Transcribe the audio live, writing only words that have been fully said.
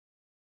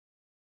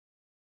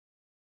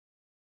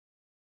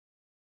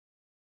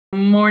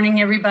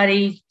Morning,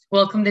 everybody.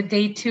 Welcome to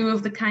day 2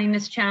 of the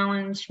Kindness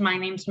Challenge. My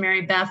name's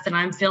Mary Beth, and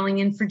I'm filling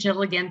in for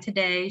Jill again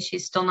today.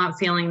 She's still not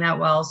feeling that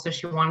well, so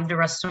she wanted to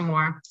rest some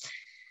more.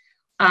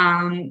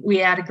 We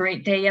had a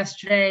great day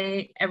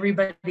yesterday.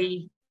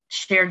 Everybody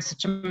shared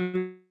such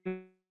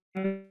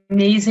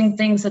amazing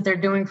things that they're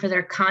doing for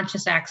their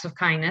conscious acts of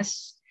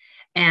kindness.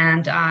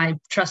 And I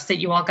trust that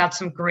you all got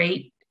some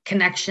great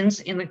connections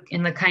in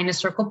the Kindness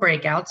Circle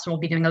breakouts, and we'll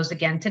be doing those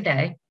again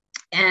today.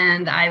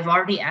 And I've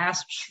already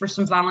asked for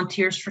some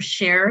volunteers for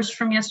shares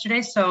from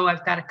yesterday, so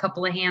I've got a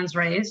couple of hands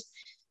raised.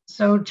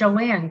 So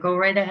Joanne, go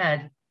right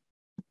ahead.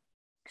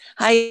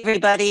 Hi,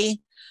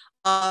 everybody.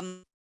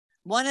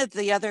 One of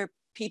the other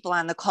people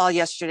on the call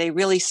yesterday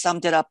really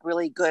summed it up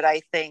really good,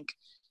 I think,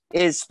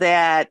 is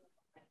that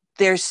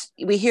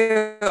we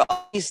hear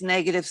all these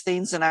negative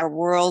things in our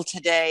world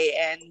today,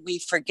 and we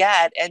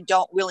forget and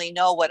don't really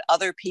know what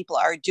other people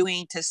are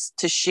doing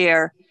to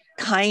share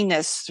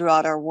kindness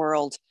throughout our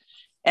world.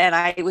 And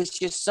I was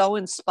just so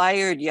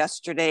inspired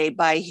yesterday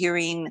by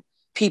hearing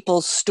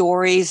people's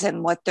stories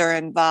and what they're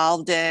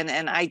involved in.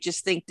 And I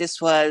just think this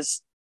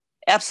was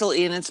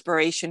absolutely an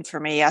inspiration for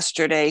me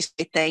yesterday. So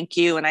thank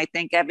you. And I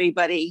thank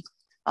everybody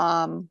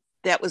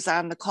that was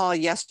on the call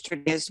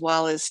yesterday as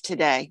well as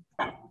today.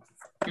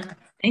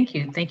 Thank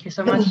you. Thank you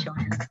so much,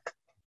 Joanne.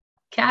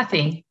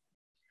 Kathy.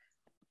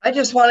 I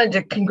just wanted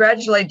to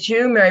congratulate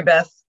you, Mary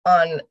Beth,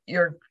 on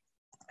your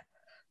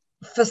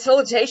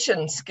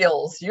facilitation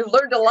skills. You've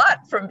learned a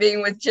lot from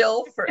being with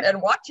Jill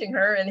and watching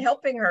her and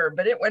helping her,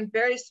 but it went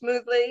very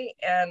smoothly,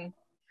 and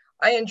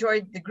I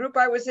enjoyed the group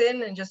I was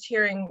in and just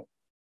hearing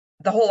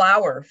the whole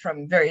hour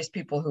from various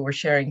people who were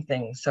sharing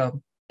things.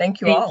 So thank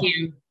you all. Thank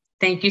you.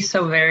 Thank you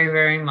so very,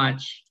 very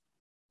much.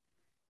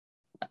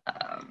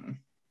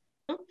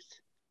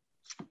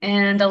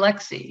 And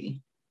Alexi.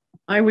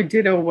 I would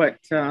ditto what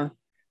the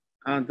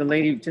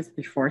lady just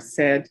before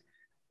said.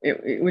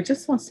 It was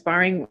just so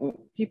inspiring.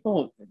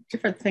 People,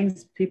 different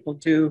things people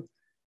do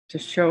to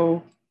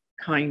show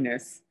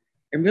kindness.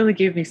 It really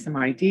gave me some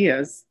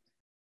ideas.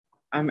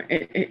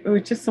 It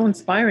was just so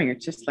inspiring.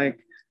 It's just like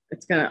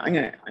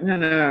I'm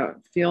gonna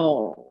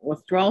feel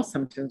withdrawal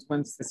symptoms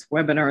once this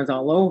webinar is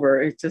all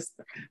over. It's just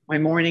my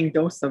morning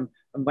dose of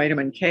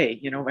vitamin K,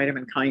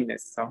 vitamin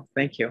kindness. So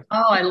thank you.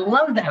 Oh, I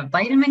love that,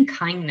 vitamin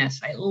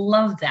kindness. I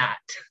love that.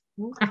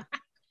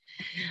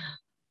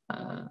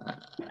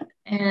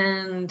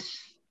 And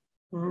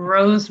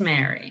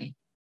Rosemary.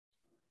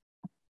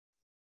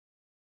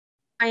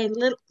 My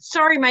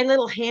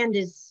little hand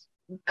is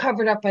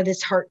covered up by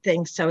this heart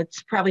thing, so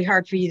it's probably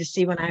hard for you to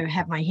see when I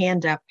have my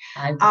hand up.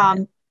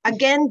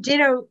 Again,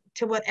 ditto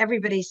to what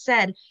everybody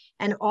said.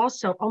 And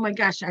also, oh my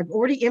gosh, I've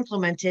already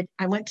implemented.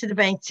 I went to the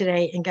bank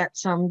today and got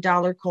some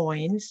dollar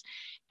coins.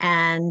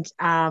 And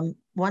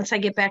once I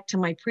get back to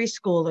my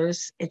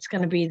preschoolers,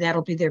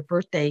 that'll be their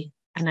birthday,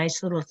 a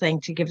nice little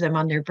thing to give them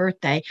on their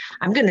birthday.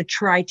 I'm going to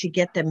try to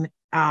get them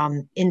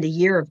in the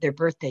year of their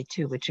birthday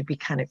too, which would be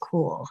kind of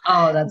cool.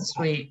 Oh, that's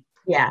sweet.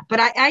 Yeah, but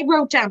I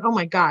wrote down, oh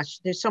my gosh,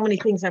 there's so many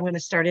things I'm going to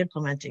start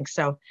implementing.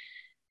 So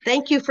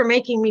thank you for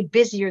making me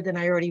busier than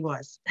I already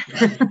was.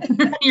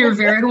 You're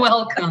very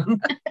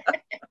welcome.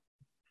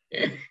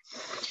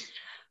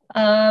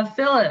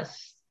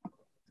 Phyllis.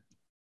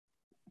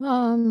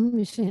 Let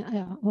me see.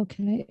 Yeah,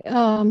 okay.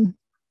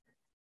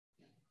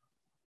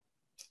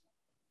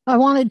 I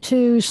wanted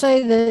to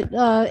say that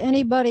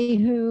anybody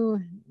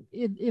who,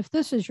 if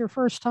this is your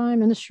first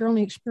time and this is your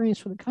only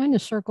experience with the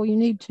Kindness Circle, you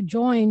need to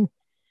join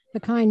the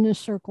Kindness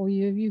Circle.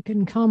 You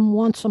can come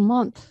once a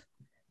month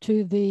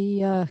to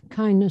the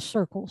Kindness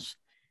Circles,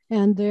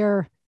 and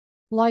they're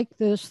like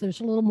this. There's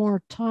a little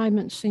more time,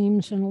 it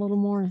seems, and a little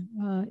more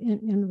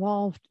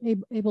involved,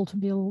 able to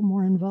be a little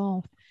more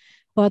involved.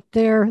 But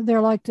they're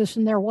like this,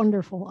 and they're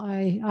wonderful.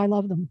 I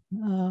love them.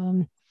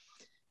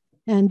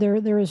 And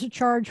there is a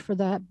charge for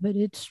that, but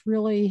it's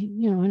really,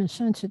 in a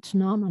sense, it's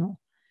nominal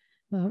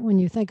when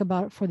you think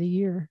about it for the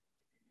year.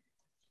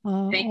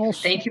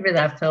 Thank you for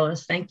that,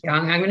 Phyllis. Thank you.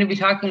 I'm going to be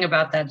talking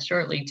about that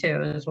shortly too,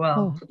 as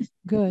well. Oh,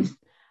 good.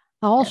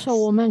 I also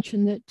will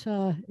mention that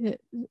to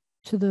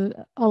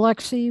the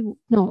Alexi,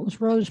 no, it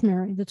was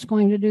Rosemary that's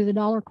going to do the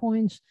dollar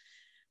coins.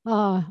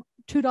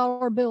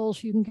 $2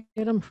 bills, you can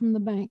get them from the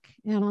bank.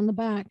 And on the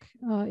back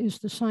is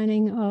the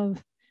signing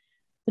of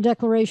the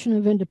Declaration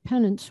of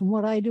Independence. And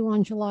what I do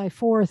on July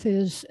 4th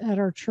is at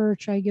our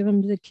church, I give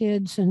them to the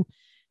kids, and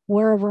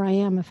wherever I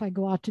am, if I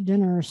go out to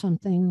dinner or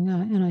something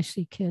and I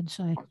see kids,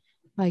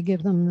 I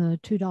give them the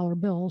 $2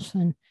 bills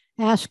and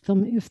ask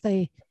them if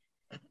they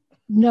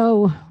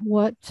know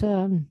what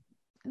the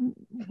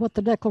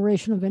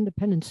Declaration of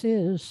Independence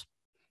is,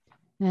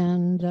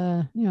 and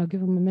give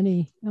them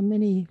a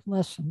mini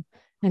lesson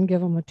and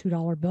give them a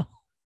 $2 bill.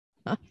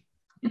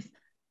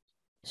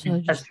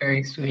 So that's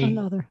very sweet.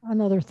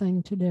 Another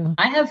thing to do.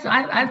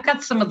 I've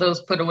got some of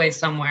those put away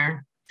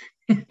somewhere.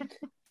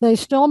 They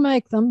still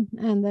make them,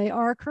 and they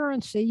are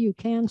currency. You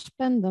can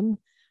spend them.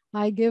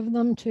 I give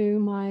them to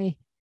my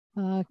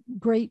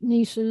great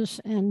nieces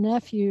and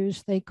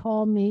nephews. They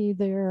call me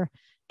their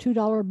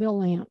 $2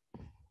 bill aunt.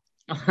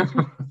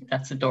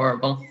 That's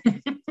adorable.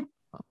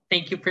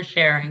 Thank you for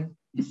sharing.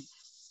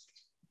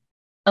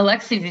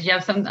 Alexi, did you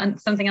have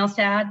something else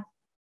to add?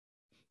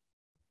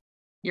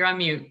 You're on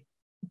mute.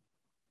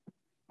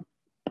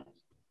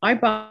 I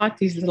bought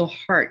these little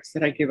hearts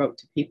that I give out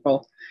to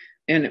people.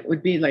 And it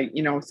would be like,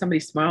 somebody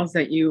smiles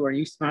at you or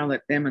you smile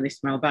at them and they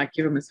smile back,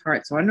 give them this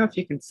heart. So I don't know if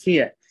you can see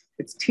it.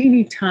 It's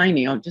teeny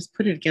tiny. I'll just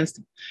put it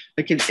against,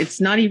 like it's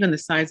not even the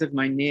size of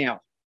my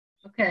nail.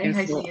 Okay,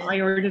 and so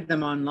I ordered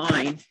them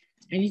online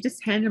and you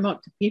just hand them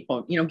out to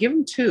people. Give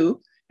them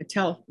 2 and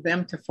tell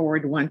them to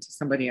forward 1 to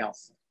somebody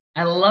else.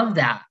 I love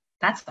that.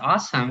 That's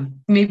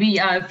awesome. Maybe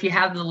if you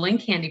have the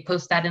link handy,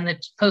 post that in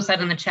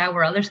the chat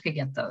where others could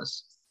get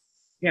those.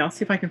 Yeah, I'll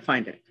see if I can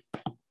find it.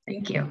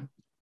 Thank you.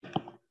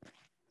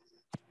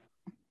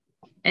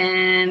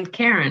 And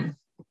Karen.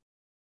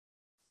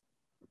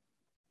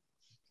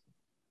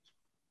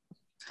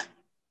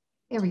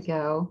 There we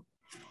go.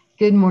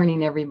 Good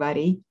morning,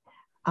 everybody.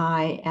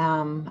 I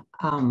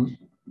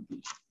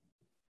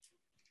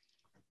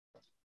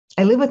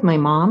live with my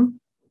mom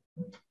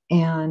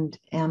and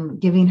am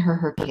giving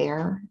her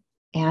care.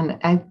 And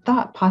I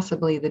thought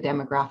possibly the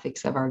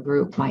demographics of our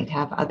group might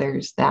have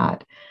others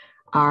that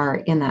are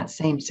in that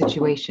same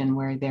situation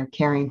where they're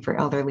caring for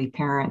elderly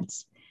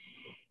parents.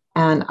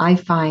 And I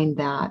find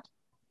that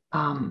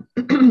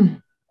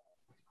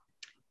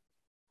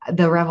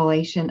the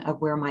revelation of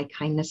where my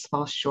kindness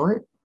falls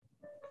short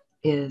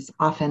is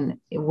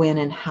often when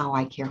and how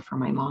I care for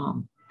my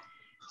mom.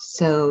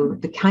 So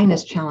the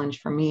kindness challenge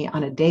for me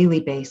on a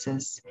daily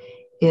basis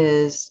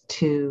is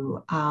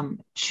to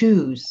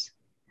choose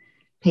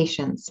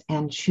patience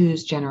and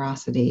choose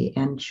generosity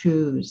and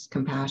choose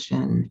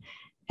compassion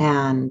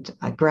and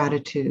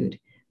gratitude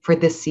for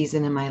this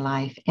season in my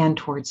life and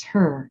towards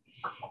her.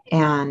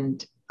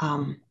 And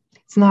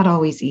it's not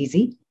always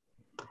easy.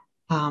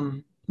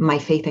 My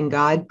faith in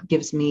God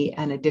gives me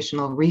an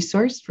additional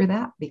resource for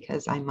that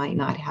because I might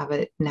not have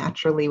it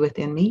naturally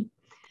within me.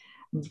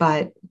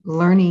 But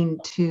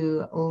learning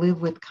to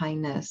live with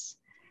kindness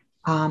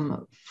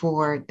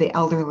for the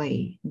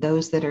elderly,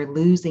 those that are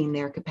losing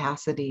their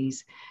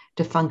capacities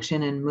to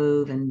function and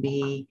move and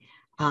be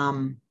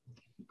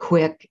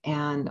quick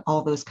and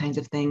all those kinds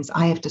of things,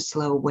 I have to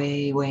slow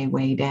way, way,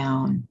 way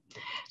down.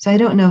 So I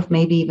don't know if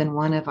maybe even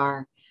one of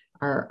our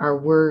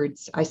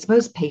words, I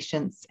suppose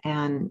patience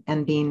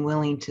and being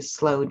willing to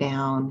slow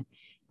down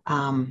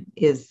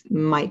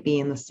might be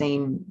in the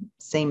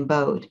same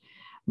boat.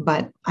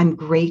 But I'm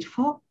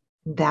grateful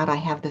that I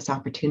have this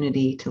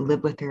opportunity to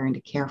live with her and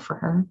to care for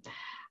her.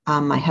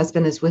 My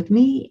husband is with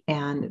me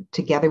and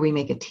together we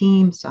make a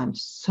team. So I'm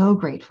so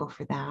grateful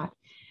for that.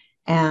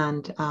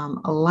 And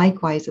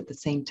likewise, at the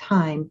same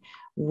time,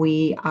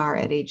 we are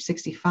at age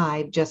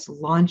 65 just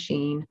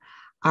launching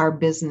our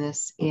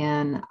business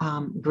in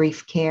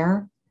grief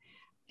care.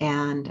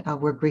 And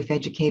we're grief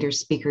educators,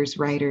 speakers,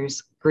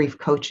 writers, grief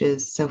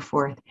coaches, so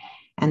forth.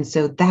 And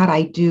so that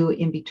I do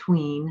in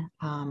between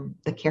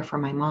the care for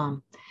my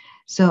mom.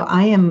 So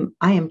I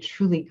am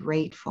truly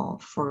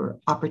grateful for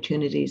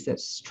opportunities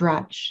that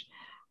stretch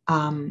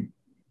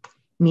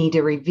me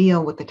to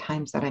reveal what the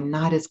times that I'm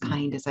not as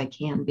kind as I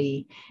can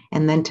be,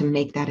 and then to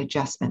make that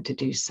adjustment to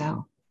do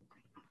so.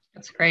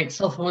 That's great.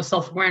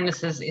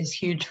 Self-awareness is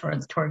huge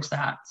towards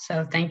that.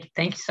 So thank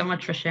you so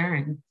much for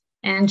sharing.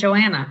 And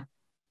Joanna,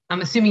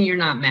 I'm assuming you're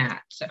not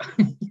Matt. So.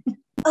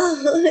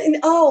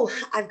 Oh,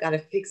 I've got to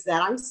fix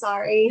that. I'm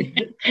sorry.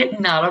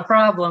 Not a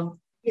problem.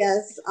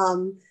 Yes.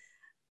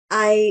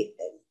 I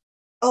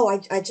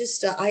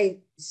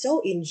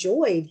so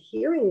enjoyed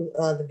hearing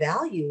the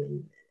value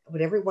and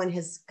what everyone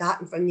has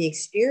gotten from the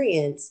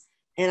experience.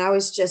 And I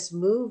was just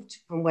moved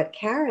from what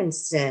Karen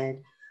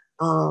said.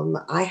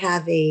 I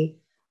have a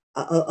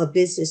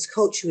business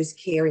coach who is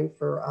caring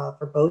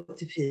for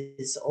both of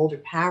his older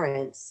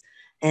parents.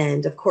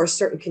 And of course,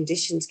 certain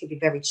conditions can be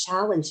very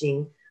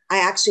challenging. I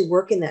actually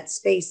work in that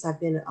space. I've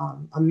been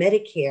a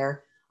Medicare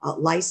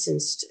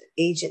licensed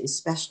agent and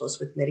specialist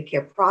with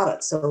Medicare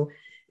products. So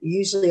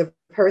usually the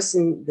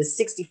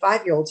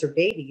 65-year-olds are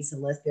babies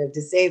unless they're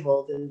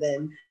disabled and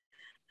then,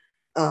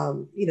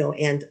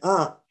 and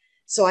up.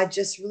 So I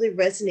just really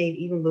resonate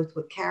even with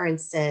what Karen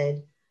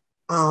said.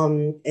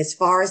 As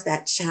far as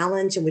that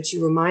challenge and what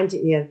you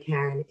reminded me of,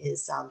 Karen,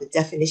 is the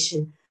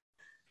definition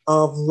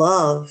of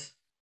love.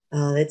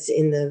 It's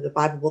in the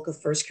Bible book of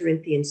 1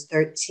 Corinthians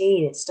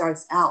 13. It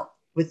starts out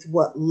with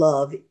what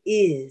love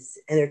is.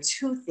 And there are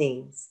 2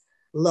 things.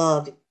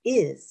 Love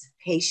is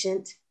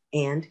patient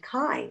and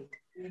kind.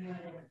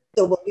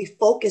 So when we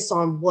focus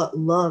on what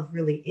love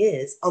really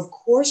is, of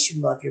course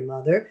you love your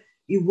mother.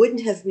 You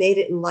wouldn't have made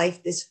it in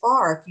life this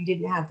far if you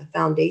didn't have the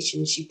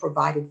foundation she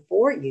provided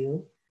for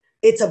you.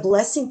 It's a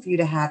blessing for you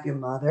to have your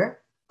mother.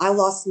 I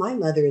lost my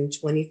mother in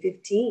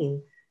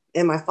 2015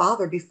 and my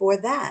father before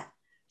that.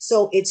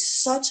 So it's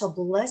such a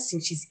blessing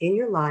she's in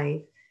your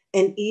life.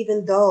 And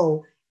even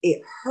though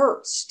it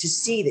hurts to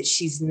see that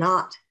she's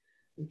not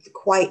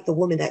quite the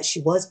woman that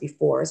she was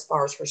before, as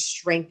far as her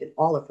strength and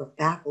all of her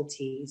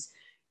faculties,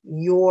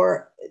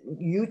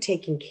 you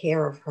taking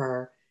care of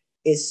her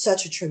is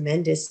such a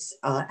tremendous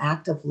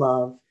act of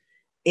love.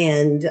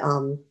 And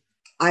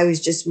I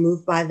was just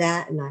moved by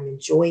that, and I'm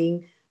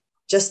enjoying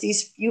just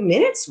these few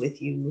minutes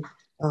with you,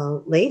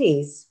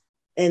 ladies.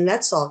 And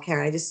that's all,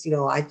 Karen. I just,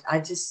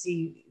 I just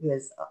see you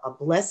as a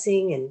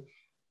blessing, and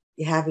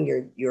you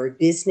having your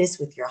business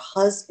with your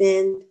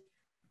husband,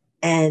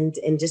 and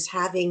just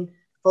having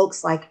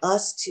folks like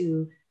us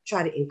to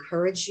try to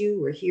encourage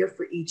you. We're here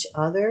for each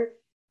other,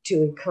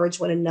 to encourage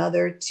one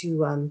another,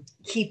 to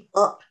keep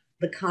up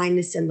the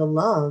kindness and the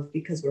love,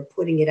 because we're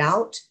putting it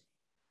out,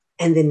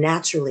 and then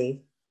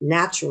naturally,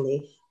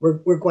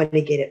 we're going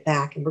to get it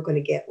back, and we're going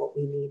to get what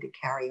we need to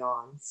carry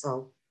on.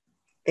 So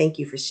thank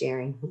you for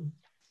sharing.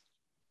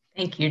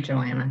 Thank you,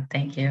 Joanna.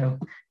 Thank you.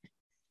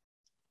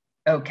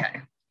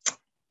 Okay.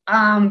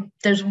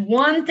 There's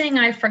one thing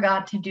I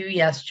forgot to do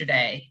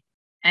yesterday,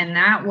 and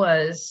that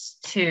was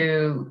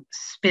to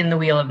spin the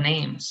wheel of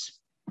names.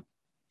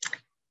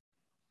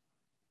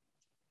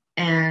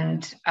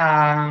 And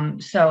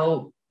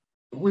so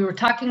we were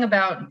talking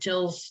about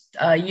Jill's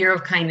Year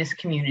of Kindness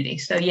community.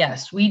 So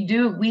yes, we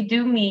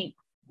do meet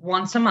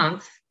once a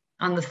month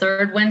on the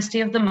third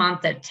Wednesday of the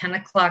month at 10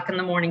 o'clock in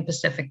the morning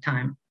Pacific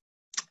time.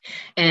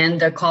 And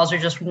the calls are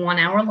just 1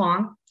 hour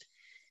long.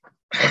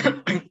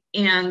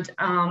 And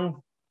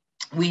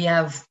we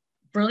have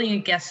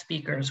brilliant guest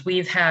speakers.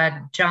 We've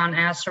had John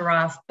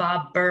Asseroff,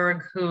 Bob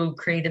Berg, who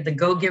created the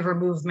Go Giver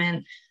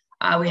movement.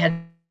 We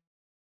had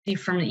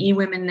from the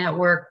eWomen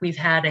Network. We've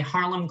had a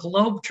Harlem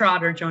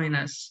Globetrotter join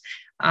us.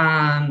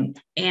 And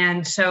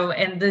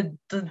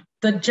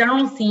the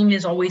general theme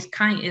is always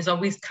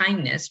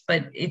kindness,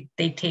 but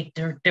they take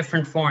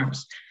different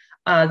forms.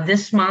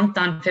 This month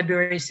on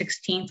February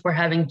 16th, we're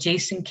having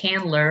Jason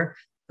Candler,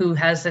 who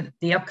has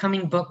the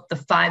upcoming book, The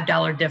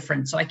 $5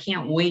 Difference. So I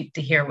can't wait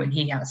to hear what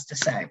he has to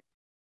say.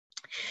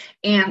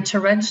 And to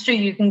register,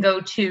 you can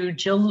go to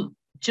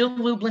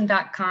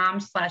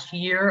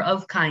jilllublin.com/year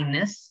of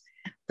kindness.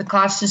 The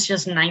cost is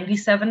just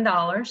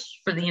 $97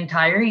 for the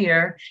entire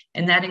year.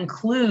 And that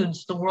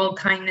includes the World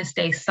Kindness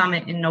Day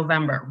Summit in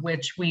November,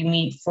 which we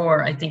meet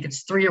for, I think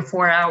it's 3 or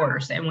 4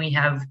 hours. And we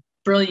have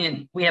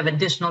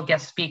additional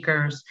guest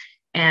speakers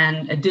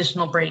and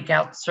additional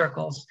breakout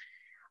circles.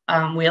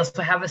 We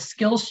also have a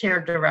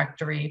Skillshare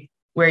directory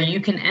where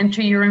you can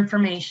enter your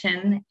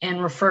information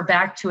and refer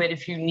back to it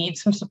if you need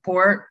some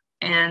support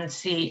and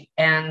see,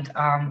 and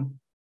how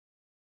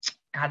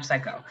does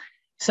that go?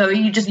 So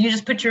you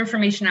just put your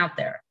information out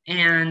there,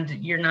 and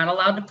you're not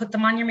allowed to put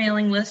them on your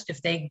mailing list.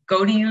 If they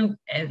go to you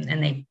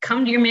and they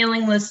come to your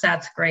mailing list,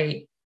 that's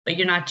great. But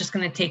you're not just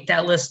going to take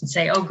that list and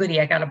say, oh,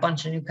 goody, I got a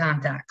bunch of new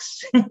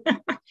contacts.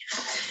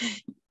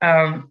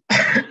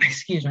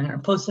 Excuse me, I'm going to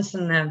post this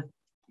in the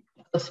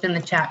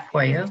chat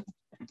for you.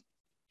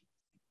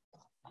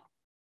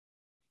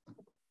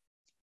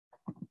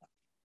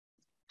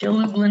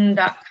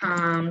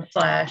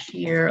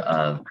 jilllublin.com/year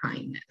of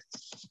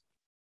kindness.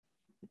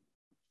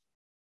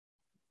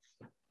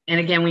 And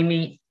again, we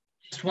meet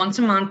just once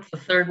a month, the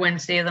third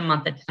Wednesday of the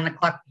month at 10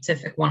 o'clock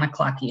Pacific, 1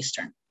 o'clock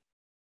Eastern.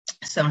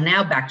 So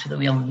now back to the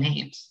wheel of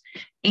names.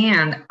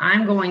 And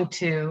I'm going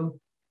to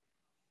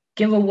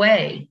give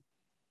away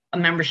a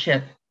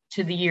membership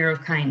to the Year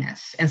of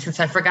Kindness. And since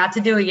I forgot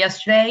to do it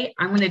yesterday,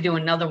 I'm going to do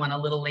another one a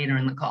little later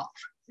in the call.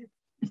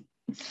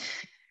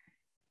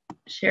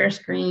 Share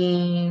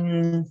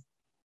screen.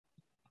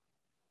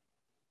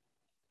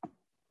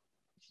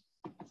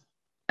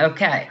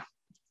 Okay.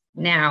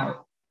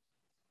 Now,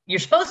 you're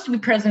supposed to be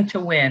present to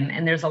win,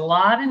 and there's a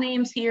lot of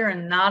names here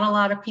and not a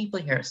lot of people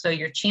here. So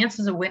your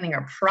chances of winning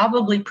are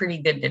probably pretty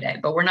good today,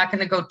 but we're not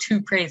going to go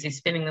too crazy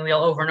spinning the wheel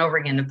over and over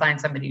again to find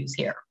somebody who's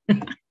here.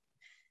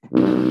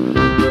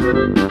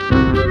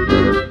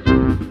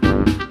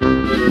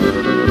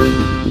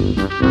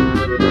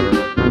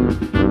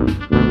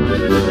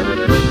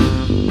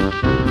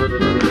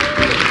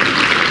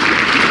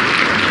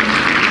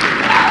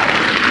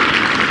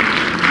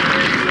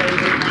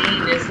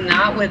 Is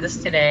not with us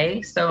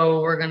today,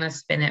 so we're going to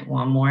spin it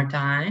one more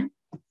time.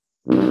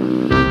 You're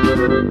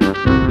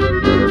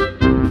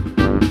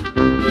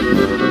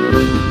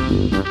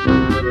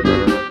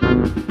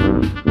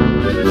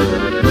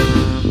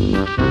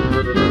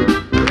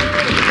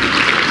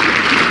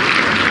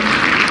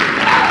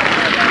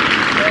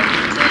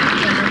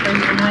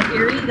not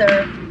here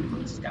either.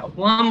 Let's go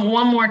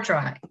one more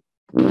try.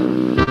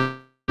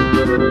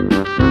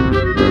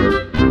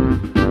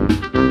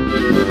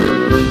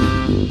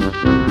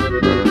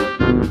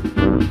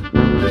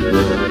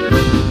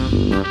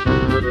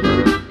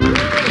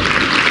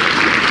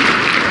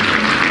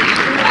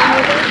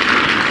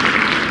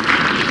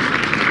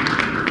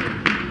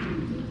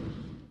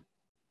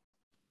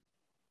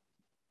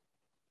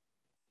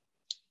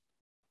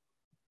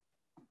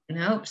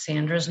 Nope,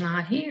 Sandra's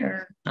not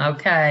here.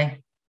 Okay.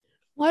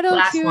 Why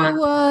don't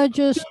you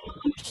just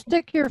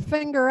stick your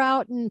finger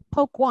out and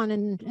poke one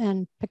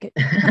and pick it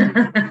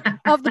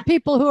of the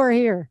people who are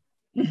here?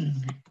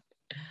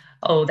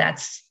 Oh,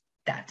 that's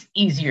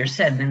easier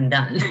said than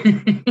done.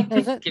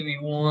 Is it? Give me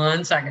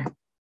 1 second.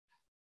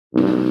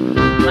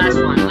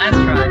 Last one, last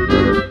try.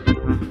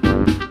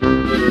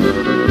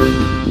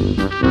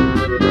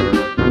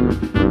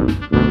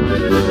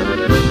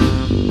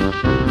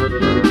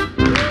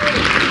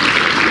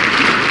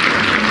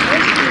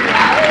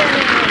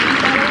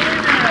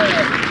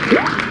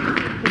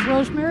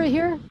 Rosemary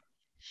here?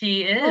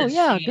 She is. Oh,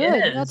 yeah, she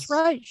good. Is. That's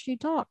right. She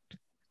talked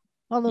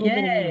a little bit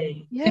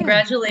ago. Yeah.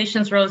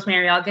 Congratulations,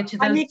 Rosemary. I'll get you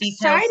those I'm details.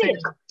 excited.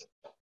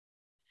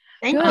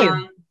 Thank Good.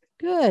 you.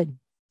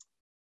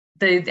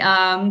 Good.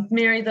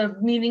 Mary, the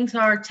meetings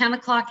are 10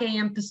 o'clock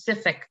a.m.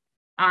 Pacific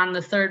on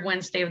the third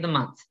Wednesday of the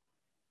month.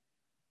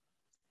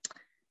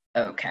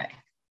 Okay.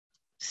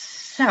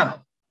 So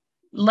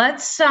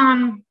let's,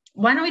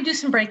 why don't we do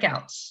some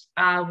breakouts?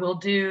 I'll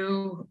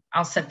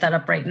set that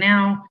up right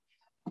now.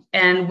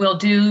 And we'll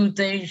do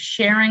the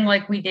sharing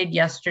like we did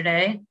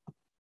yesterday.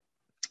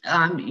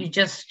 You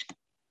just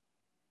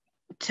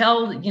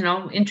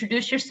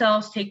introduce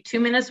yourselves, take 2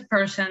 minutes a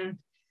person,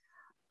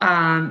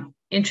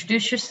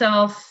 introduce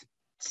yourself,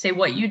 say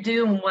what you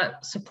do and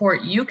what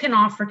support you can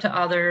offer to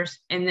others,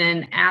 and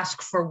then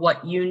ask for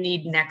what you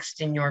need next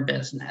in your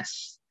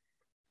business.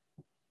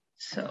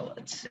 So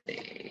let's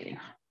see.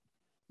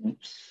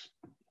 Oops.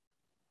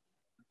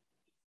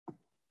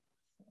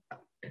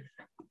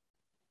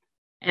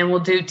 And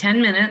we'll do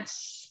 10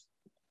 minutes.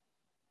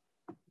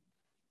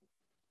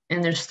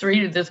 And there's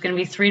going to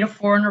be 3 to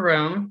 4 in a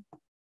room.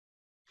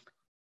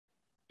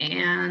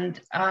 And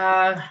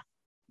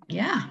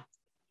yeah,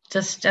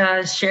 just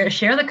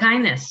share the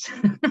kindness.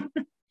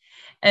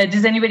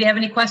 Does anybody have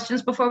any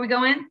questions before we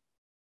go in?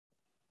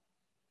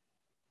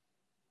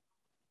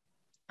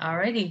 All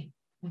righty.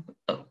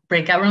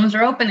 Breakout rooms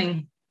are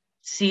opening.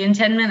 See you in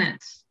 10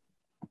 minutes.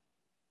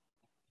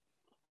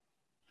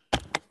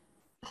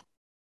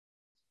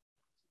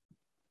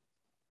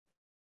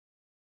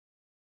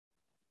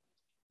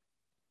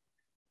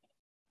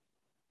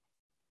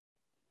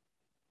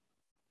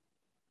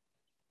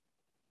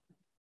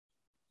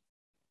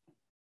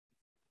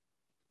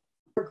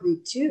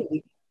 Group too.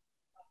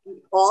 We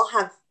all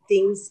have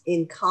things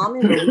in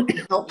common where we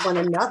can help one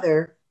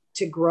another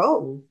to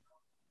grow.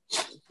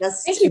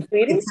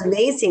 It's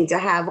amazing to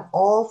have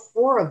all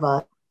 4 of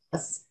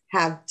us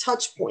have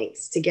touch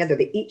points together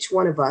that each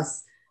one of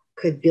us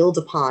could build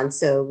upon.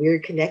 So we're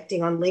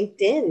connecting on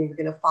LinkedIn. We're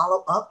going to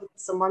follow up with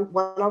some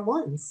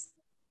one-on-ones.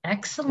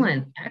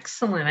 Excellent.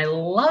 Excellent. I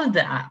love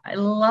that.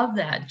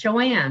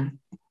 Joanne.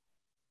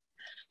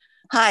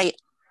 Hi.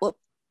 Well,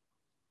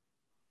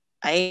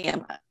 I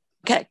am.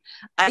 Okay.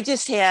 I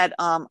just had,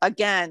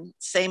 again,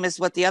 same as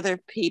what the other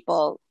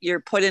people, you're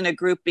put in a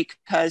group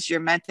because you're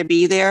meant to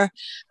be there.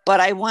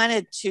 But I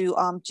wanted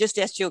to just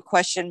ask you a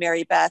question,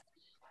 Mary Beth.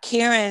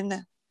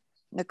 Karen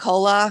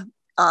Nicola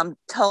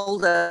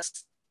told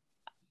us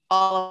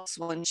all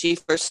when she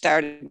first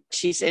started,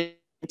 she's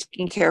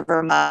taking care of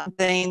her mom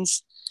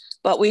things,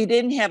 but we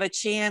didn't have a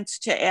chance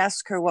to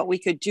ask her what we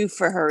could do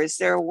for her. Is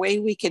there a way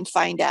we can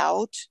find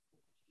out?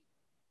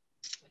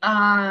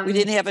 We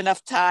didn't have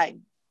enough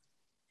time.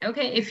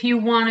 Okay, if you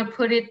want to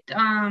put it,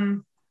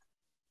 Karen,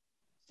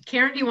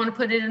 do you want to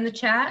put it in the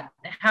chat?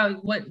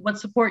 What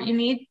support you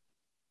need?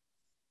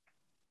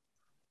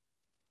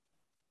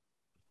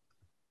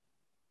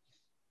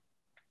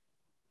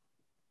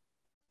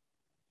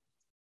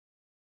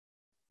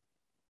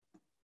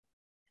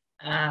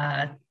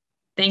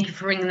 Thank you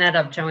for bringing that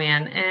up,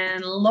 Joanne.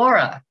 And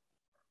Laura.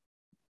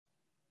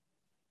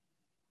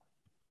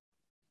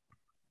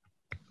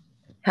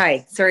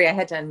 Hi, sorry, I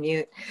had to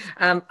unmute.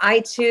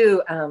 I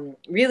too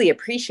really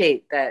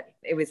appreciate that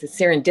it was a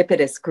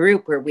serendipitous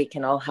group where we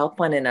can all help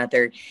one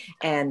another.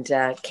 And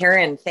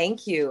Karen,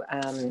 thank you.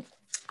 It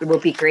will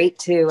be great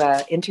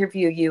to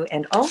interview you.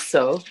 And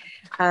also,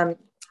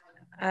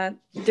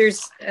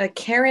 there's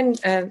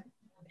Karen,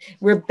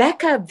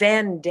 Rebecca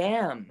Van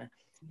Dam.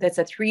 That's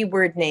a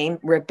 3-word name.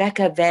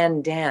 Rebecca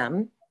Van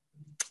Dam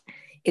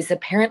is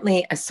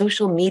apparently a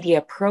social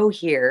media pro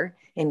here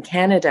in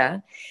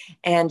Canada.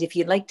 And if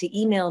you'd like to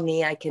email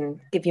me, I can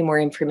give you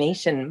more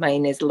information.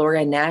 Mine is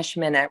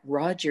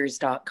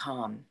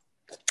lauranashman@rogers.com.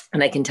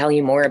 And I can tell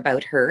you more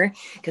about her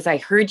because I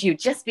heard you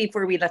just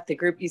before we left the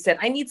group. You said,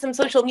 I need some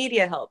social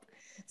media help.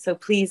 So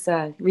please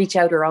reach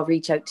out, or I'll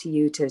reach out to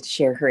you to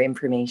share her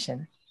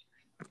information.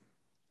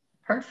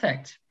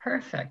 Perfect.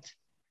 Perfect.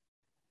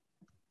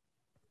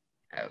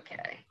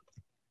 Okay.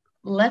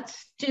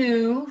 Let's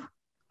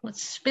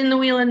spin the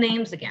wheel of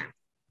names again.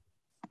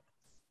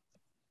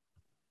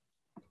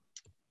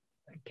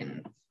 I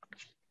can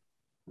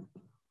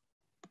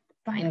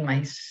find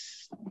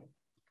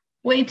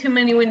way too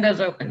many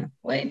windows open,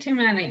 way too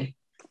many.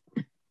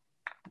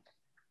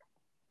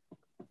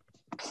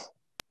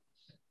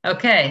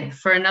 Okay,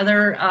 for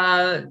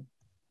another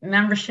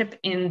membership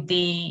in the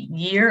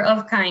Year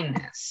of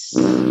Kindness.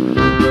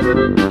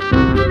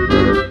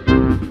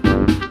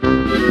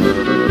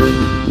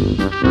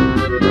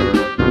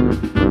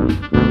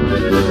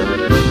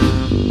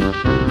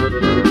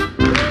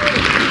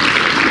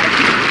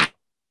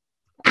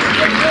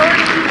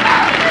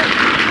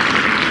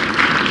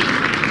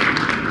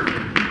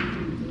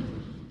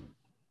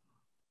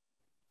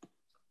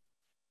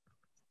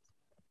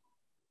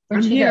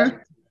 I'm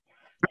here.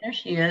 There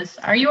she is.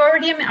 Are you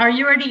already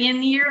in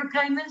the Year of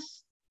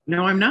Kindness?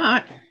 No, I'm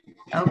not.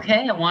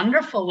 Okay,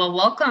 wonderful. Well,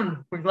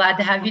 welcome. We're glad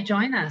to have you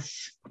join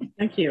us.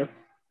 Thank you.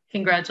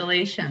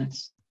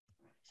 Congratulations.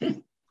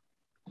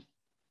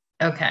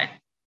 Okay.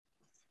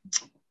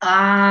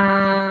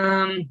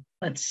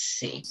 Let's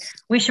see.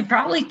 We should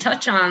probably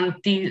touch on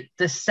the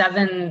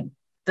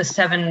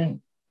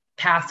seven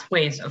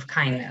pathways of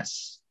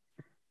kindness.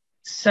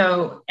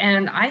 So,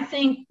 and I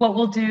think what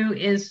we'll do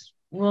is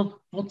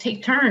we'll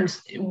take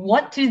turns.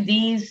 What do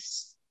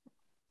these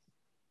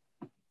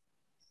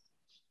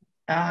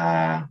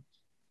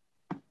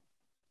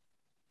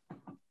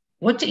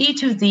what do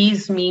each of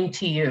these mean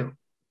to you?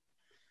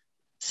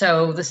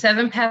 So the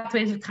 7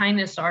 pathways of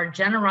kindness are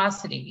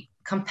generosity,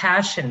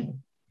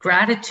 compassion,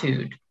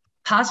 gratitude,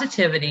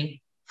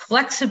 positivity,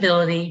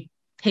 flexibility,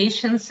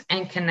 patience,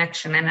 and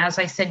connection. And as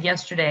I said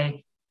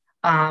yesterday,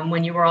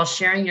 when you were all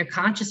sharing your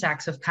conscious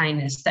acts of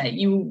kindness, that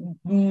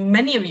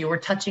many of you were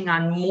touching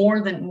on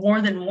more than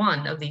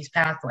one of these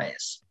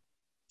pathways.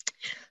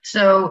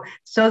 So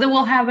that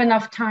we'll have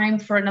enough time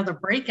for another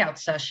breakout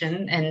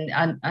session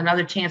and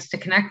another chance to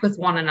connect with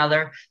one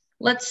another.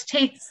 Let's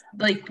take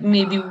like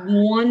maybe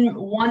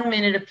one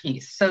minute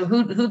apiece. So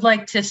who'd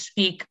like to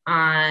speak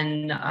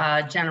on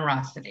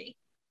generosity?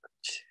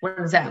 What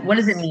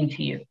does it mean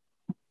to you?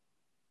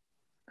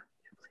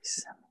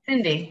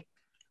 Cindy.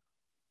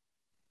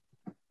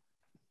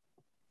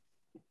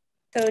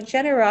 So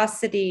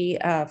generosity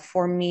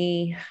for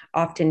me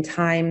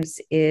oftentimes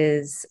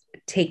is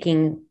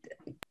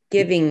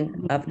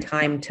giving of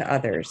time to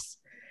others,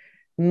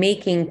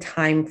 making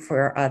time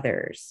for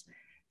others,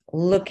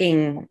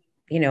 looking,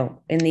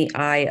 in the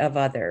eye of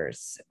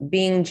others,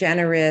 being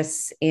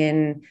generous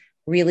in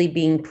really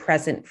being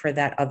present for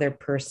that other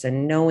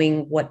person,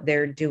 knowing what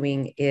they're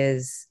doing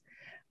is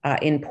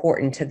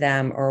important to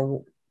them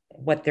or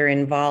what they're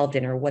involved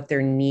in or what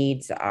their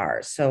needs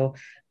are. So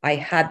I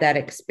had that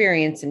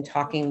experience in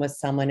talking with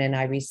someone and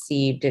I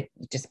received it,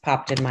 just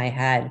popped in my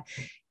head.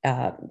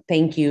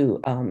 Thank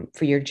you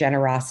for your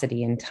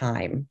generosity and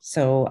time.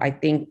 So I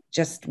think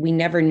we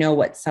never know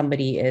what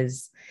somebody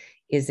is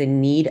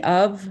in need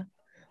of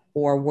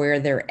or where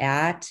they're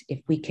at,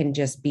 if we can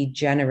just be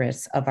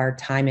generous of our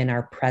time and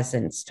our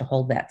presence to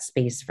hold that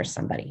space for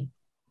somebody.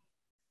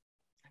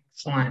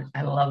 Excellent.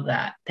 I love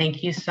that.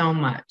 Thank you so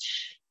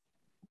much.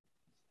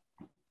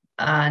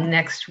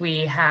 Next,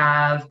 we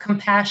have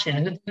compassion.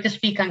 Who'd like to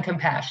speak on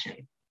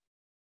compassion?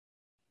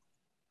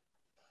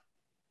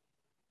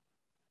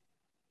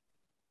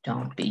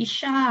 Don't be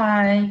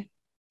shy.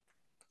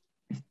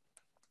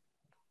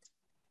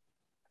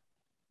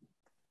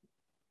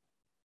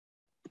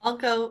 I'll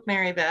go,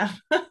 Mary Beth.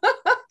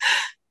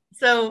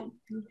 So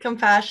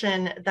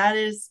compassion, that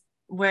is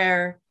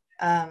where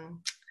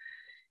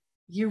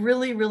you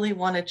really, really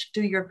want to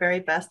do your very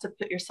best to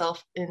put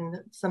yourself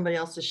in somebody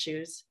else's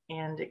shoes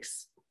and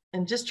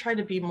just try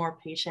to be more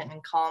patient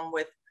and calm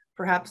with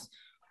perhaps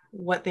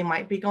what they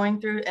might be going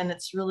through. And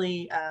it's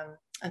really,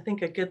 I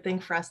think, a good thing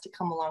for us to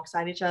come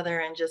alongside each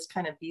other and just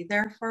kind of be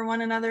there for one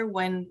another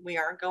when we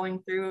are going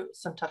through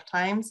some tough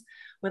times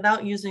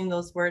without using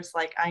those words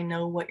like, I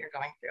know what you're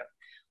going through.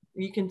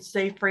 You can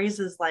say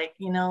phrases like,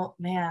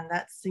 man,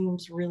 that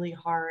seems really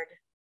hard.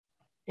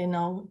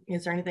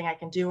 Is there anything I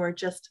can do? Or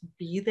just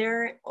be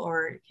there,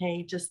 or,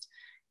 hey, just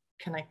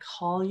can I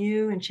call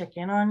you and check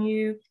in on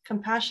you?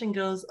 Compassion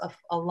goes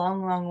a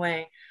long, long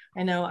way.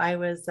 I know I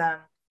was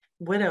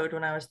widowed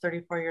when I was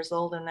 34 years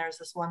old, and there's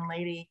this one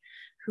lady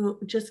who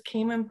just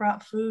came and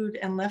brought food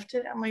and left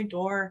it at my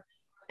door.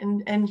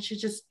 And she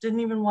just didn't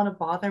even want to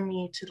bother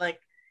me to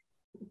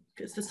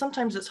because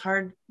sometimes it's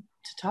hard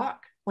to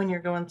talk when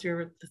you're going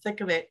through the thick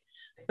of it,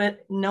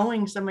 but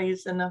knowing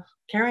somebody's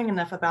caring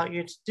enough about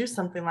you to do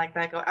something like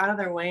that, go out of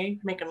their way,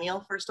 make a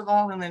meal first of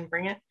all, and then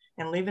bring it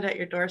and leave it at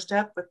your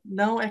doorstep with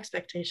no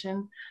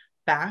expectation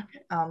back.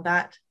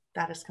 That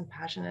is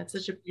compassion. It's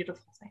such a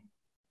beautiful thing.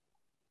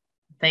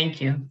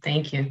 Thank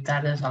you.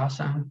 That is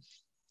awesome.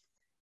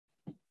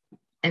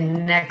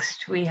 And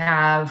next we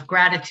have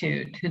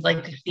gratitude. Who'd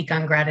like to speak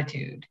on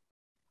gratitude?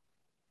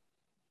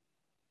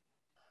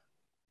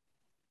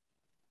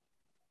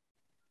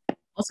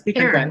 I'll speak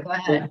on gratitude. Go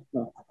ahead.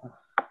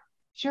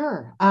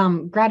 Sure.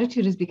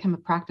 Gratitude has become a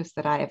practice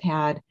that I have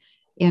had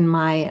in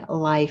my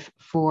life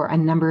for a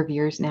number of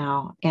years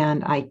now.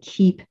 And I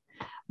keep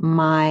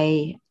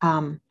my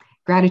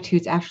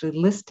gratitudes actually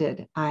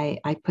listed.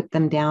 I put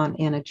them down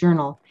in a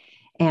journal,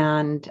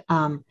 and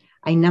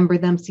I number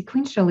them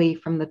sequentially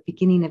from the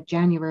beginning of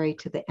January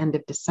to the end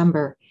of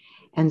December.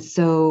 And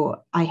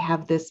so I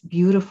have this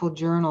beautiful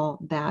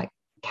journal that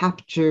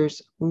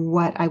captures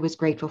what I was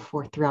grateful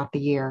for throughout the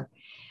year.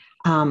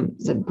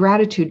 So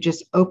gratitude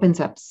just opens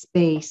up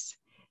space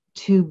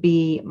to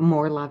be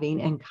more loving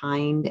and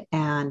kind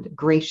and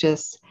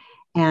gracious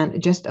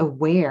and just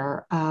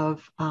aware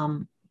of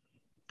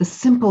the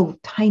simple,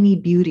 tiny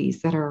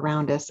beauties that are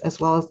around us, as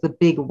well as the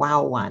big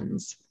wow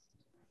ones.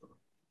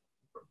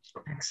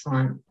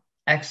 Excellent.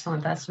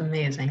 That's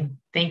amazing.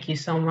 Thank you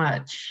so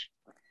much.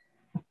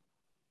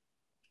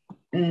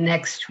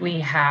 Next, we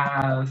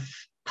have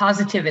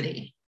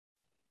positivity.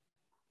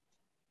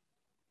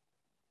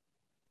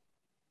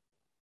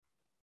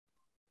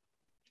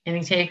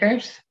 Any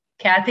takers?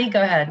 Kathy,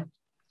 go ahead.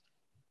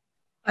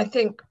 I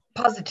think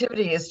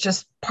positivity is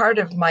just part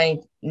of my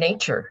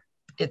nature.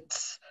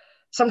 It's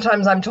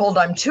sometimes I'm told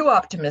I'm too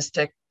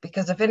optimistic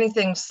because if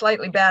anything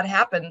slightly bad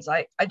happens,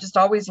 I just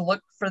always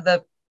look for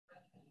the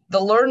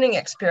learning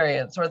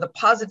experience or the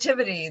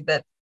positivity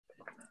that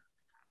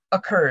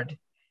occurred.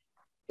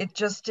 It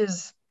just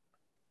is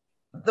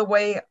the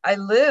way I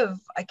live.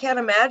 I can't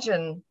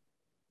imagine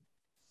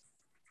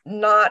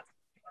not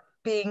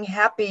being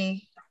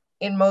happy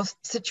in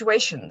most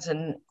situations.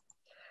 And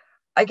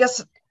I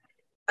guess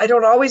I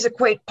don't always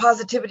equate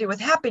positivity with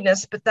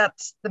happiness, but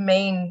that's the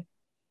main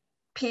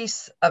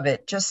piece of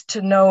it, just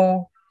to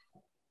know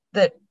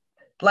that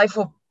life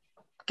will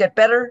get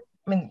better.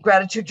 I mean,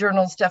 gratitude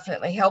journals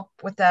definitely help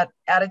with that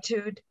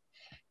attitude.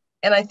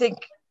 And I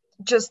think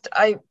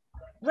I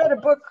read a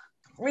book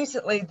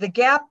recently, The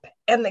Gap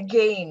and the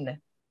Gain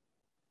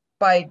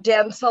by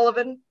Dan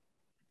Sullivan,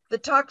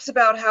 that talks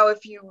about how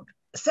if you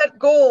set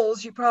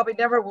goals, you probably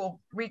never will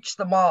reach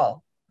them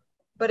all.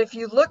 But if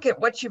you look at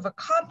what you've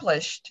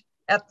accomplished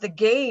at the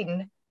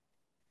gain,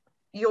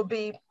 you'll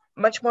be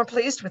much more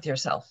pleased with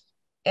yourself.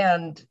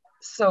 And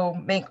so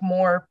make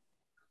more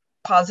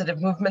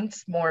positive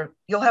movements,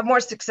 you'll have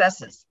more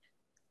successes.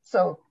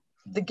 So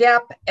The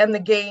Gap and the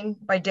Gain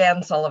by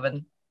Dan Sullivan,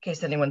 in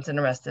case anyone's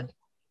interested.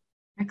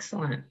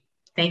 Excellent.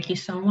 Thank you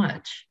so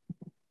much.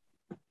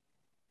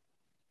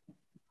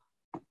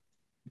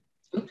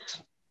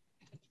 Oops.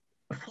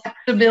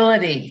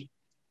 Flexibility.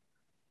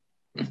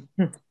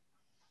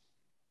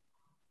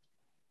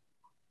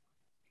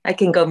 I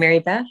can go, Mary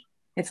Beth.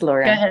 It's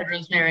Laura. Go ahead,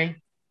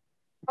 Rosemary.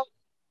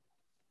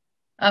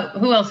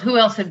 Who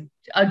else had,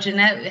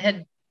 Jeanette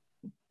had.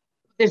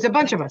 There's a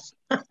bunch of us.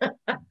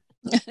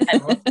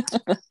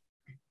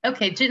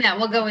 Okay, Jeanette,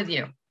 we'll go with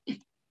you.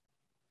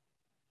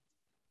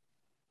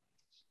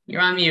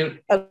 You're on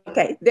mute.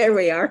 Okay, there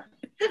we are.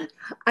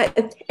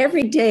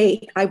 Every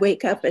day I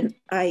wake up and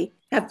I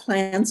have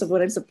plans of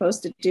what I'm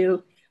supposed to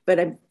do, but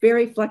I'm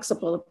very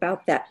flexible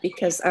about that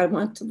because I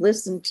want to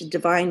listen to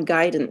divine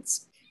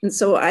guidance. And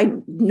so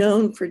I'm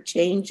known for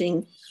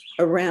changing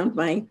around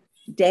my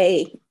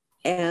day,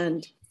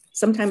 and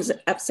sometimes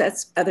it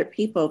upsets other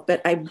people,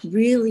 but I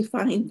really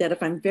find that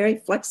if I'm very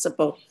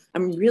flexible,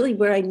 I'm really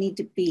where I need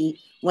to be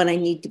when I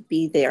need to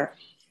be there.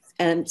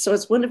 And so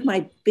it's one of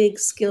my big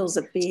skills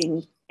of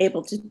being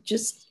able to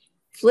just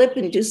flip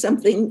and do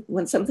something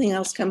when something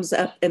else comes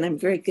up. And I'm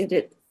very good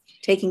at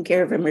taking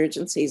care of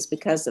emergencies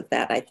because of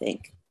that, I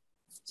think.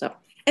 So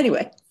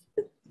anyway,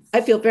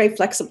 I feel very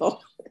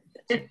flexible.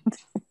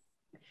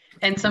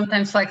 And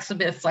sometimes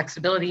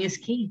flexibility is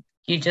key.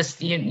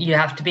 You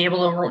have to be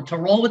able to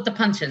roll with the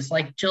punches.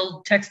 Like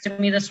Jill texted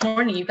me this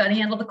morning, you got to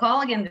handle the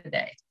call again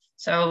today.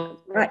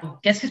 So right.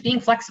 Guess who's being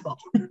flexible?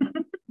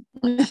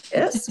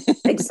 Yes,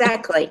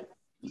 exactly.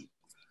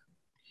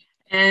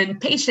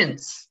 And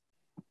patience.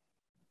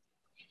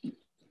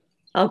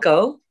 I'll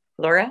go,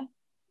 Laura.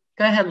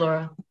 Go ahead,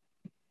 Laura.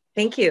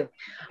 Thank you.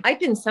 I've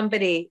been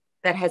somebody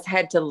that has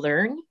had to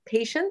learn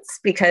patience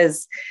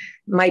because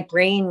my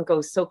brain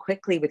goes so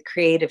quickly with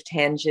creative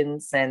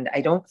tangents, and I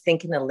don't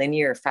think in a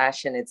linear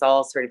fashion. It's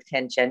all sort of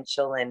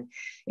tangential and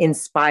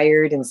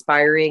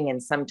inspiring,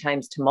 and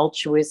sometimes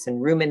tumultuous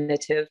and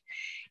ruminative.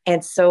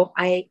 And so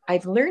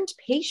I've learned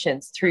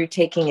patience through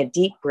taking a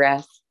deep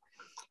breath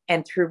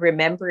and through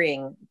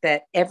remembering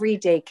that every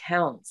day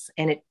counts,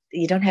 and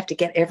you don't have to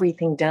get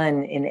everything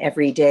done in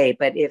every day.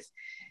 But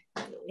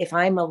if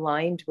I'm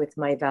aligned with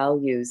my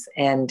values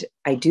and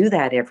I do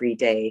that every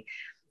day,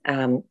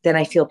 then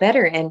I feel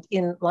better. And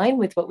in line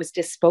with what was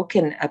just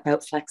spoken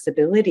about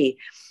flexibility,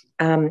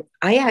 I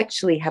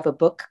actually have a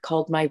book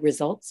called My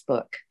Results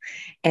Book.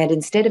 And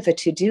instead of a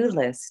to-do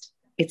list,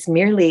 it's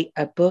merely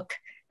a book.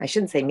 I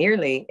shouldn't say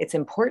merely, it's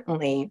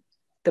importantly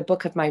the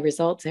book of my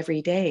results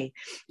every day.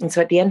 And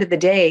so at the end of the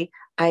day,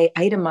 I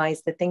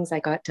itemize the things I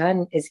got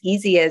done as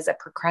easy as a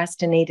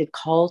procrastinated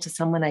call to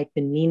someone I've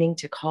been meaning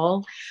to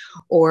call,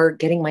 or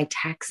getting my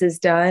taxes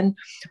done,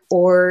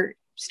 or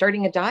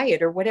starting a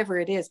diet, or whatever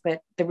it is.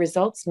 But the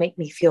results make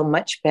me feel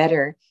much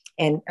better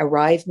and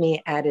arrive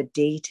me at a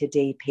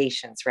day-to-day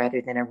patience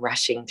rather than a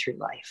rushing through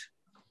life.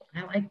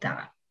 I like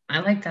that. I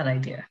like that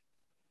idea.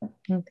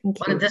 Thank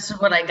you. This is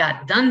what I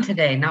got done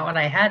today, not what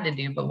I had to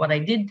do, but what I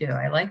did do.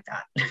 I like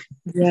that.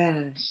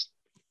 Yeah.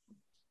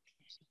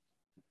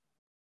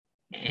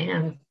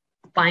 And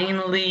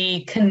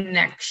finally,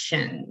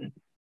 connection.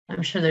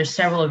 I'm sure there's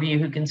several of you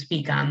who can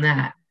speak on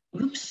that.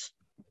 Oops.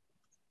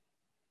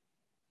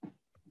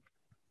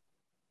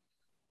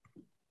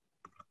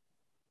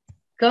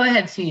 Go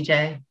ahead,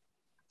 CJ.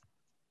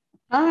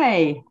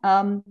 Hi.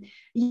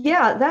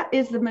 Yeah, that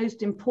is the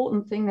most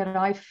important thing that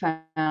I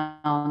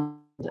found.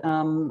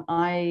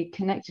 I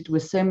connected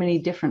with so many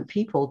different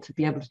people to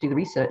be able to do the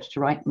research to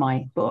write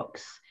my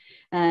books.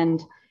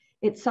 And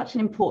it's such an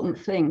important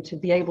thing to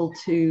be able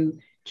to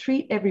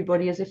treat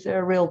everybody as if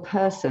they're a real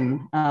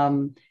person.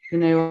 You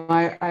know,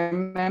 I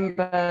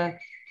remember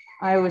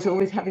I was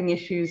always having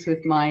issues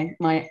with my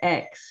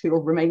ex, who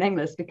will remain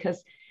nameless,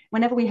 because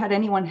whenever we had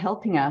anyone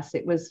helping us,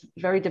 it was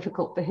very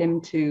difficult for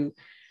him to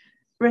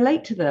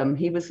relate to them.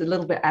 He was a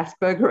little bit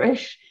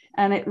Aspergerish,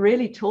 and it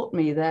really taught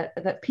me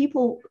that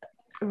people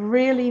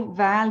really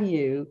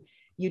value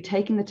you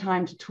taking the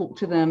time to talk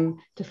to them,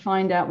 to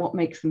find out what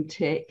makes them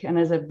tick. And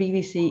as a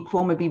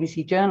former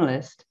BBC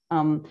journalist,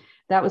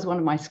 that was one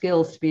of my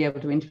skills, to be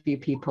able to interview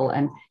people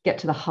and get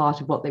to the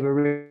heart of what they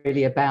were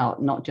really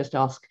about, not just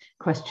ask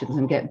questions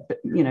and get,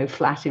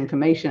 flat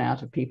information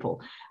out of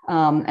people.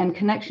 And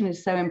connection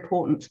is so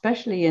important,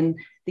 especially in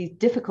these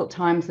difficult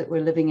times that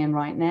we're living in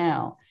right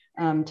now,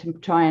 to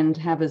try and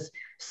have as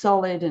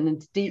solid and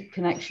as deep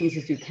connections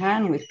as you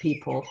can with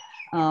people.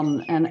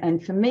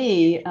 And for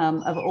me,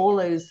 of all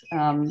those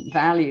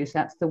values,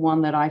 that's the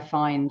one that I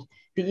find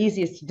the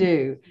easiest to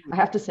do. I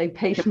have to say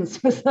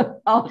patience was the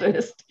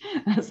hardest.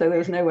 So there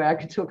was no way I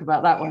could talk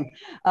about that one.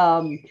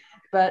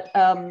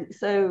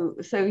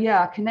 So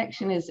yeah,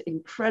 connection is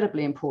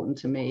incredibly important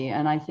to me.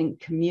 And I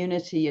think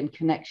community and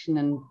connection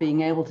and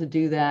being able to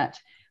do that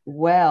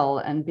well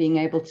and being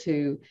able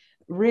to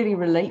really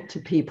relate to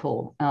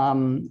people,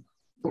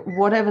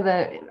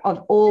 whatever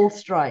of all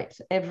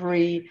stripes,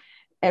 every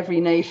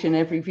nation,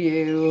 every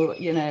view,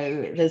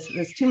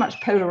 there's too much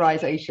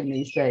polarization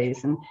these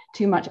days and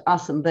too much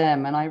us and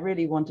them. And I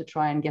really want to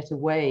try and get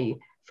away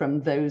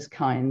from those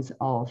kinds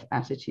of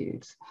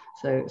attitudes.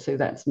 So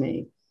that's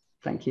me.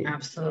 Thank you.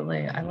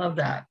 Absolutely. I love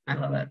that. I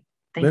love it.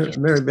 Thank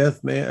you. Mary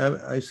Beth, may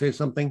I say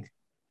something?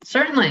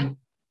 Certainly.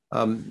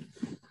 I'm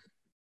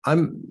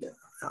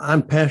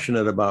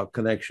passionate about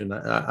connection.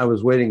 I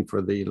was waiting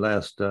for the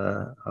last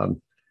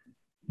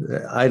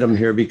item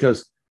here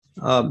because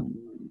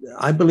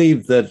I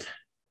believe that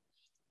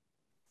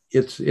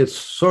it's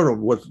sort of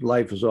what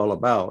life is all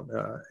about.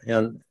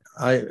 And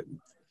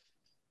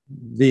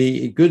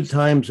the good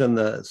times and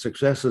the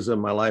successes in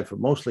my life have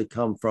mostly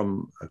come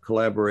from a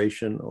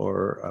collaboration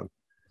or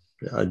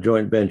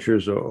joint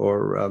ventures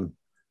or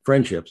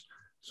friendships.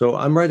 So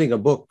I'm writing a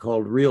book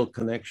called Real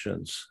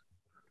Connections.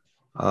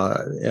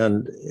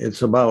 And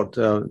it's about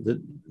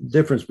the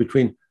difference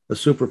between a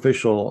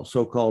superficial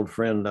so-called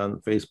friend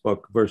on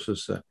Facebook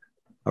versus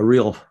a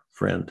real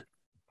friend.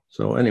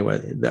 So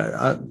anyway,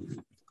 I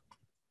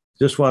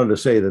just wanted to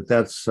say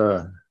that's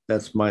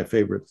my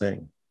favorite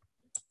thing.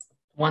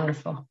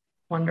 Wonderful.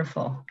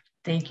 Wonderful.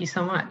 Thank you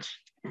so much.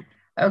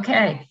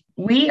 Okay,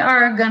 we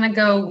are going to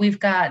go. We've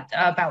got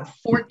about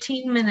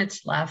 14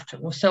 minutes left.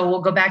 So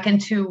we'll go back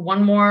into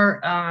one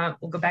more.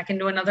 We'll go back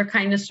into another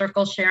kindness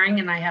circle sharing.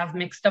 And I have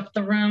mixed up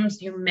the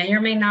rooms. You may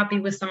or may not be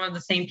with some of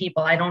the same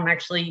people. I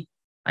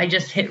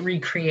just hit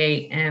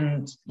recreate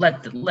and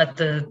let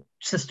the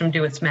system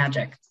do its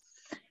magic.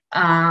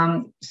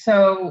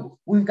 So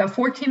we've got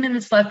 14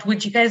 minutes left.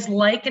 Would you guys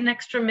like an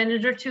extra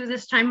minute or two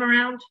this time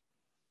around?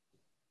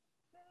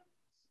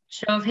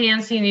 Show of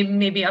hands,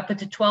 maybe up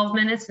to 12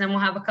 minutes, and then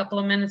we'll have a couple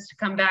of minutes to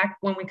come back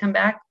when we come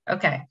back.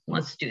 Okay,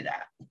 let's do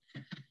that.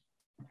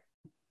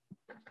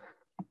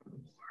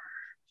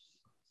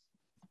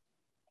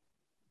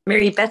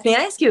 Mary Beth, may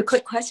I ask you a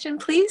quick question,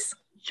 please?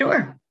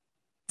 Sure.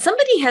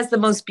 Somebody has the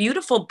most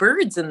beautiful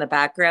birds in the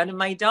background, and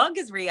my dog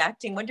is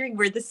reacting, wondering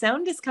where the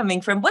sound is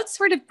coming from. What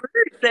sort of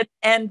birds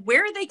and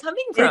where are they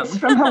coming from? It's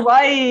from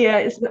Hawaii.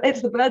 It's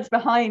the birds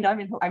behind.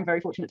 I'm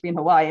very fortunate to be in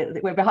Hawaii.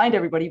 We're behind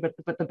everybody, but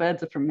the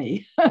birds are from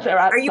me. They're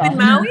outside. Are you in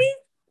Maui?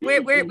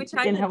 Which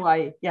in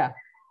Hawaii? Yeah.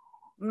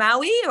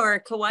 Maui or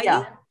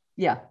Kauai?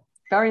 Yeah.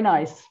 Very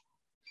nice.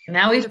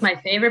 Maui's my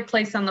favorite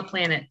place on the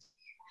planet.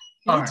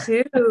 Me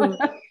too.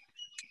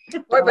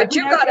 Boy, but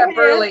you got up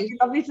early.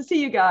 Lovely to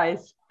see you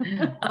guys.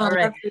 All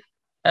right.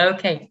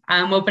 Okay,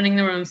 I'm opening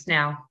the rooms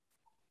now.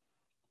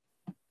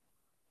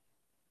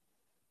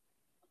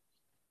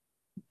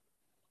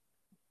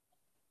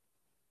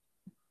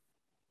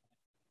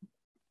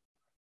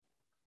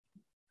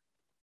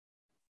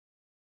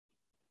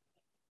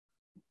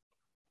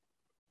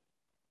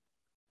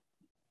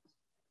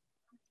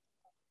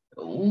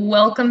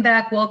 Welcome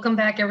back,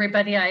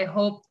 everybody. I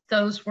hope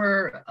those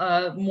were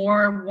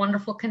more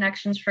wonderful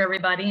connections for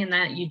everybody, and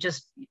that you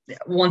just,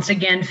 once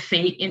again,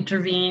 fate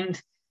intervened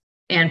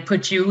and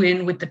put you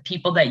in with the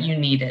people that you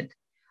needed.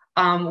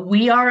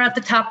 We are at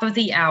the top of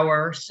the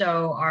hour,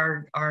 so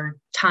our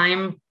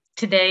time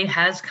today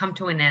has come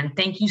to an end.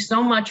 Thank you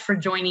so much for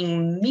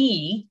joining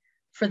me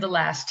for the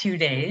last 2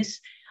 days.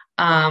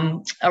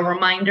 A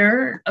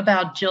reminder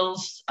about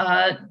Jill's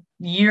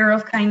Year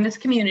of Kindness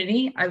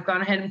community. I've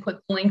gone ahead and put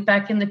the link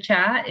back in the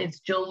chat. It's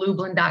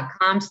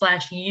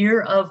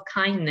jilllublin.com/year of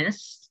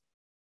kindness.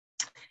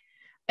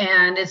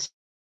 And it's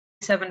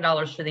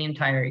 $7 for the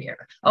entire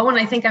year. Oh, and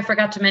I think I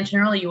forgot to mention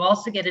earlier, you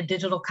also get a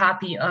digital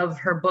copy of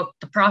her book,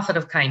 The Profit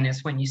of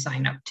Kindness, when you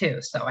sign up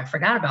too. So I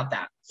forgot about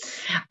that.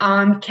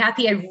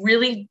 Kathy, I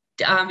really,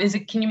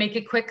 can you make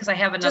it quick? Because I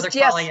have another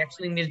call I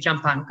actually need to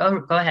jump on.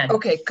 Go ahead.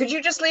 Okay, could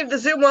you just leave the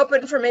Zoom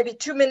open for maybe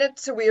 2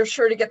 minutes so we are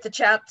sure to get the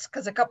chats?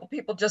 Because a couple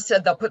people just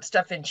said they'll put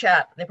stuff in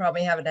chat. They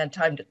probably haven't had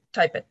time to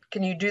type it.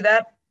 Can you do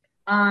that?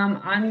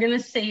 I'm going to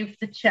save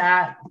the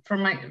chat for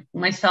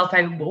myself.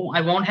 I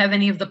won't have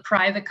any of the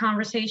private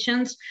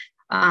conversations.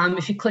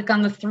 If you click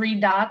on the 3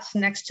 dots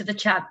next to the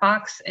chat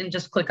box and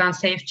just click on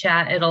Save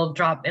Chat, it'll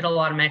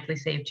automatically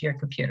save to your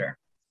computer.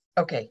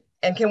 Okay.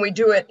 And can we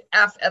do it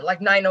at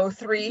like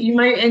 9:03? You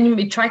might, and you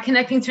may try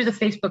connecting through the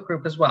Facebook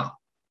group as well.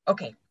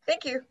 Okay.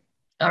 Thank you.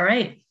 All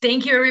right.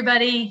 Thank you,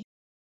 everybody.